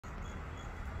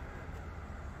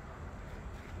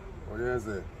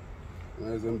ONYEZE,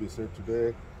 MBAISE,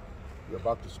 today you're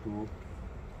back to school,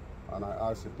 and I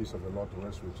ask the peace of the Lord to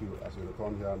rest with you as you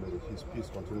return here. May His peace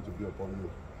continue to be upon you.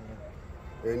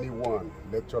 Anyone,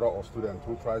 lecturer or student,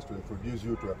 who tries to introduce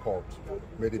you to a cult,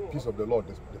 may the peace of the Lord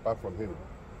depart from him.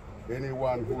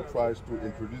 Anyone who tries to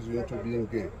introduce you into being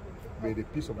gay, may the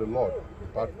peace of the Lord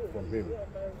depart from him.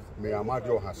 May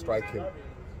AMADIOHA strike him.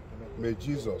 May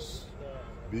Jesus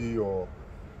be your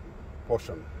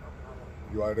portion.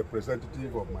 You are a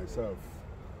representative of myself,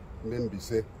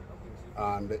 MBAISE,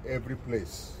 and every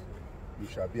place you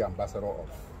shall be ambassador of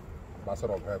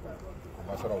heaven,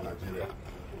 ambassador of Nigeria.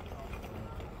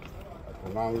 I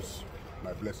pronounce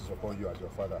my blessings upon you as your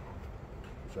father.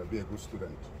 You shall be a good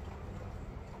student.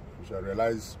 You shall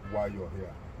realize why you are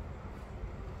here,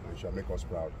 and you shall make us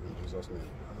proud. In Jesus' name.